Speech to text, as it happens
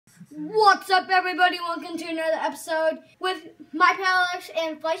What's up, everybody? Welcome to another episode with my pal Alex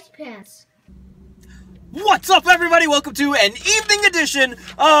and Feisty Pants. What's up, everybody? Welcome to an evening edition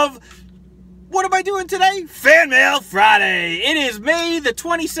of... What am I doing today? Fan Mail Friday. It is May the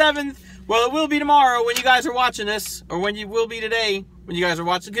 27th. Well, it will be tomorrow when you guys are watching this, or when you will be today when you guys are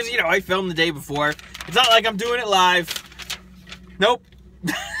watching, because, you know, I filmed the day before. It's not like I'm doing it live. Nope.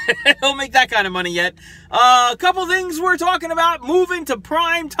 Don't make that kind of money yet. A couple things we're talking about. Moving to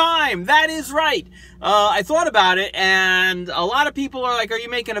prime time. That is right. I thought about it, and a lot of people are like, are you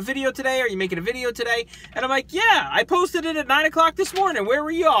making a video today? Are you making a video today? And I'm like, yeah, I posted it at 9 o'clock this morning. Where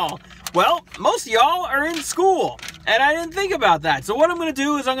were y'all? Well, most of y'all are in school, and I didn't think about that. So what I'm going to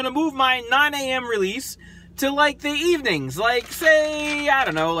do is I'm going to move my 9 a.m. release to, like, the evenings. Like, say, I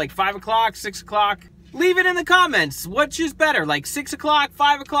don't know, like 5 o'clock, 6 o'clock. Leave it in the comments. Which is better? Like 6 o'clock,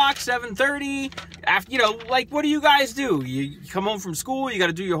 5 o'clock, 7:30? After, you know, like, what do you guys do? You come home from school, you got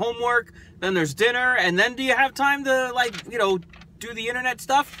to do your homework, then there's dinner, and then do you have time to, like, you know, do the internet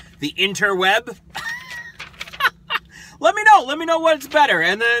stuff? The interweb? Let me know. Let me know what's better.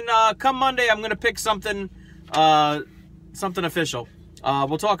 And then come Monday, I'm going to pick something official.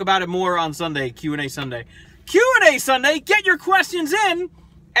 We'll talk about it more on Sunday, Q&A Sunday. Q&A Sunday, get your questions in.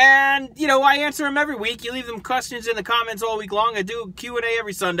 And, you know, I answer them every week. You leave them questions in the comments all week long. I do Q&A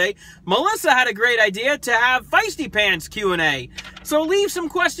every Sunday. Melissa had a great idea to have Feisty Pants Q&A. So leave some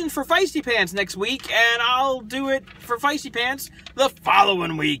questions for Feisty Pants next week, and I'll do it for Feisty Pants the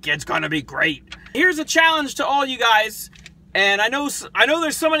following week. It's going to be great. Here's a challenge to all you guys, and I know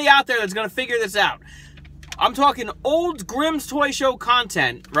there's somebody out there that's going to figure this out. I'm talking old Grimm's Toy Show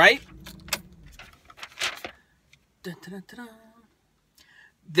content, right? Dun, dun, dun, dun.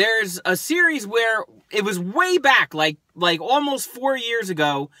 There's a series where it was way back, like almost 4 years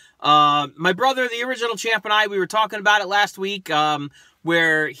ago. My brother, the original champ, and I, we were talking about it last week,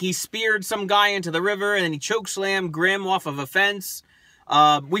 where he speared some guy into the river and then he chokeslammed Grimm off of a fence.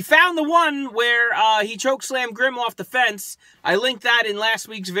 We found the one where he chokeslammed Grimm off the fence. I linked that in last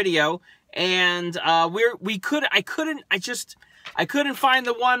week's video, and I couldn't find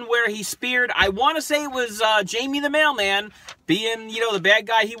the one where he speared. I want to say it was Jamie the Mailman, being, you know, the bad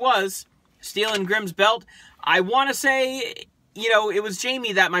guy he was, stealing Grimm's belt. I want to say, you know, it was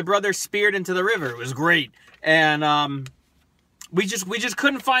Jamie that my brother speared into the river. It was great. And we just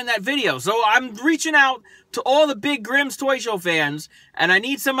couldn't find that video. So I'm reaching out to all the big Grimm's Toy Show fans, and I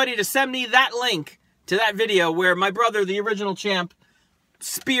need somebody to send me that link to that video where my brother, the original champ,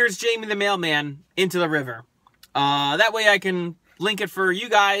 spears Jamie the Mailman into the river. That way I can link it for you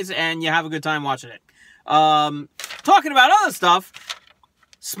guys and you have a good time watching it. Talking about other stuff,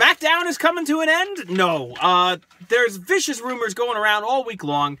 SmackDown is coming to an end? No. There's vicious rumors going around all week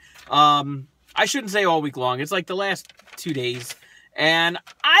long. I shouldn't say all week long. It's like the last 2 days. And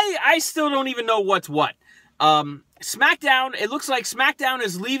I still don't even know what's what. SmackDown, it looks like SmackDown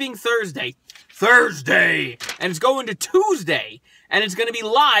is leaving Thursday. And it's going to Tuesday. And it's going to be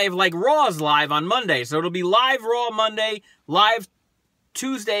live like Raw's live on Monday. So it'll be live Raw Monday, live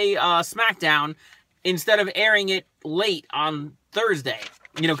Tuesday SmackDown, instead of airing it late on Thursday.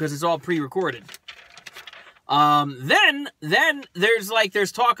 You know, because it's all pre-recorded. Then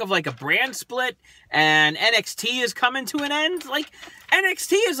there's talk of like a brand split, and NXT is coming to an end. Like,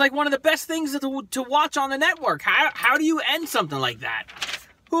 NXT is like one of the best things to watch on the network. How do you end something like that?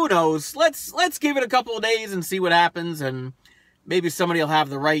 Who knows? Let's give it a couple of days and see what happens, and maybe somebody will have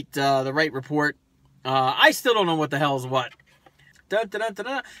the right report. I still don't know what the hell's what. Dun, dun, dun, dun,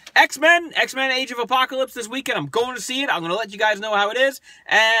 dun. X-Men Age of Apocalypse this weekend. I'm going to see it. I'm going to let you guys know how it is.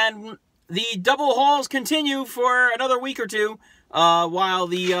 And the double hauls continue for another week or two while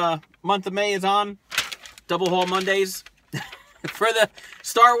the month of May is on. Double haul Mondays. For the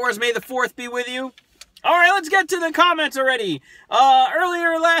Star Wars, May the 4th be with you. All right, let's get to the comments already.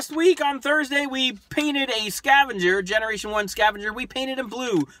 Earlier last week on Thursday, we painted a scavenger, Generation 1 scavenger. We painted in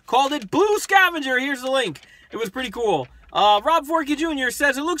blue, called it Blue Scavenger. Here's the link. It was pretty cool. Rob Forkey Jr.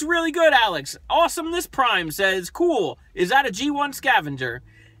 says, it looks really good, Alex. Awesomeness Prime says, cool. Is that a G1 scavenger?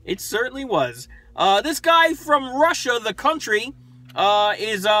 It certainly was. This guy from Russia, the country,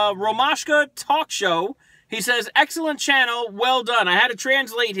 is Romashka Talk Show. He says, excellent channel, well done. I had to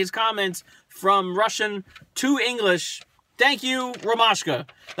translate his comments from Russian to English. Thank you, Romashka.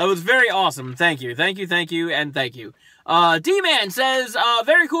 That was very awesome. Thank you, and thank you. D-Man says,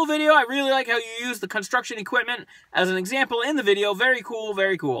 very cool video. I really like how you use the construction equipment as an example in the video. Very cool,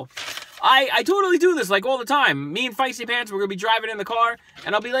 very cool. I totally do this, like, all the time. Me and Feisty Pants, we're going to be driving in the car,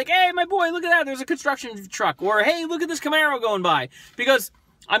 and I'll be like, hey, my boy, look at that. There's a construction truck. Or, hey, look at this Camaro going by. Because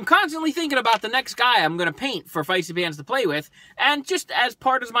I'm constantly thinking about the next guy I'm going to paint for Feisty Pants to play with, and just as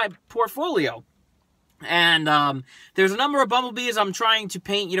part of my portfolio. And there's a number of Bumblebees I'm trying to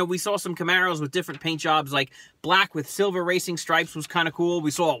paint. You know, we saw some Camaros with different paint jobs, like black with silver racing stripes was kind of cool.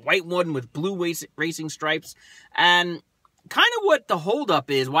 We saw a white one with blue racing stripes. And kind of what the holdup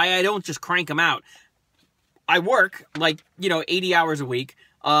is, why I don't just crank them out. I work, like, you know, 80 hours a week.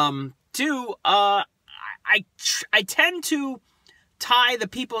 Two, I tend to tie the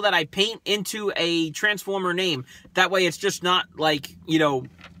people that I paint into a Transformer name. That way it's just not like, you know,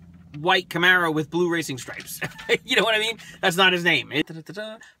 white Camaro with blue racing stripes. You know what I mean? That's not his name.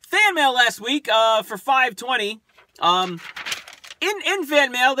 Fan mail last week for 520. In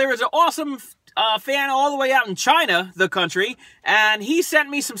fan mail, there was an awesome fan all the way out in China, the country, and he sent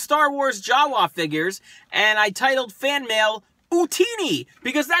me some Star Wars Jawa figures, and I titled fan mail Utini,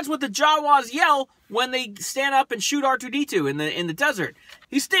 because that's what the Jawas yell when they stand up and shoot R2-D2 in the desert.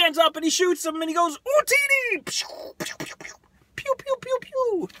 He stands up and he shoots them, and he goes, Utini! Pew, pew, pew,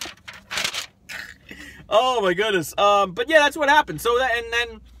 pew. Oh my goodness. But yeah, that's what happened. So that, and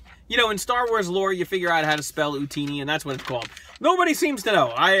then, you know, in Star Wars lore, you figure out how to spell Utini, and that's what it's called. Nobody seems to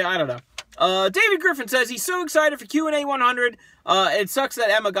know. I don't know. David Griffin says he's so excited for Q&A 100. It sucks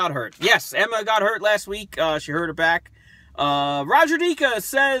that Emma got hurt. Yes, Emma got hurt last week. She hurt her back. Roger Dika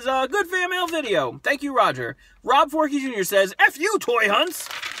says, good fan mail video. Thank you, Roger. Rob Forkey Jr. says, F you, toy hunts.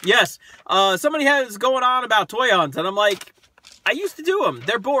 Yes, somebody has going on about toy hunts, and I'm like, I used to do them.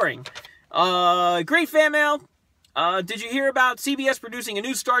 They're boring. Great fan mail. Did you hear about CBS producing a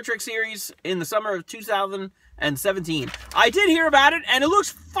new Star Trek series in the summer of 2017? I did hear about it, and it looks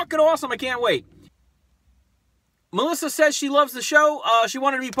fucking awesome. I can't wait. Melissa says she loves the show. She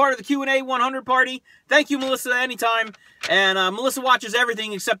wanted to be part of the Q&A 100 party. Thank you, Melissa, anytime. And Melissa watches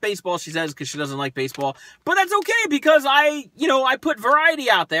everything except baseball, she says, because she doesn't like baseball. But that's okay, because I put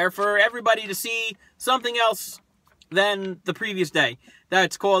variety out there for everybody to see something else than the previous day.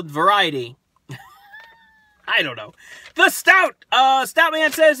 That's called variety. I don't know. The Stout. Stout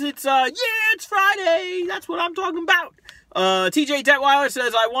Man says it's, yeah, it's Friday. That's what I'm talking about. TJ Detweiler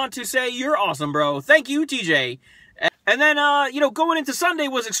says, I want to say you're awesome, bro. Thank you, TJ. And then, going into Sunday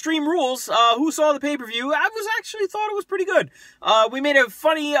was Extreme Rules. Who saw the pay-per-view? I actually thought it was pretty good. We made a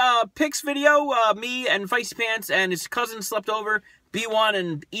funny picks video. Me and Feisty Pants and his cousin slept over. B1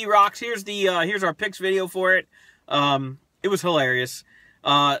 and E-Rocks. Here's our picks video for it. It was hilarious.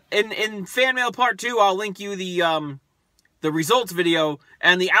 In fan mail part 2, I'll link you the results video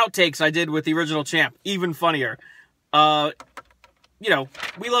and the outtakes I did with the original champ. Even funnier.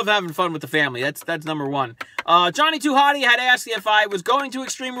 We love having fun with the family. That's number one. Johnny Too Hottie had asked if I was going to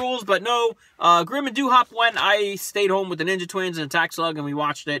Extreme Rules, but no. Grim and Doo-Hop went. I stayed home with the Ninja Twins and Attack Slug, and we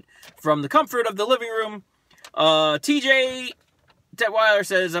watched it from the comfort of the living room. TJ Detweiler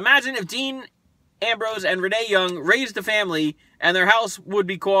says, imagine if Dean Ambrose and Renee Young raised a family and their house would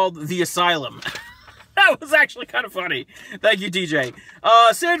be called The Asylum. That was actually kind of funny. Thank you, TJ.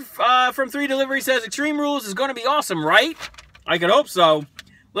 Sid from 3 Delivery says, Extreme Rules is going to be awesome, right? I can hope so.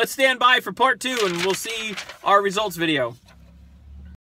 Let's stand by for part 2 and we'll see our results video.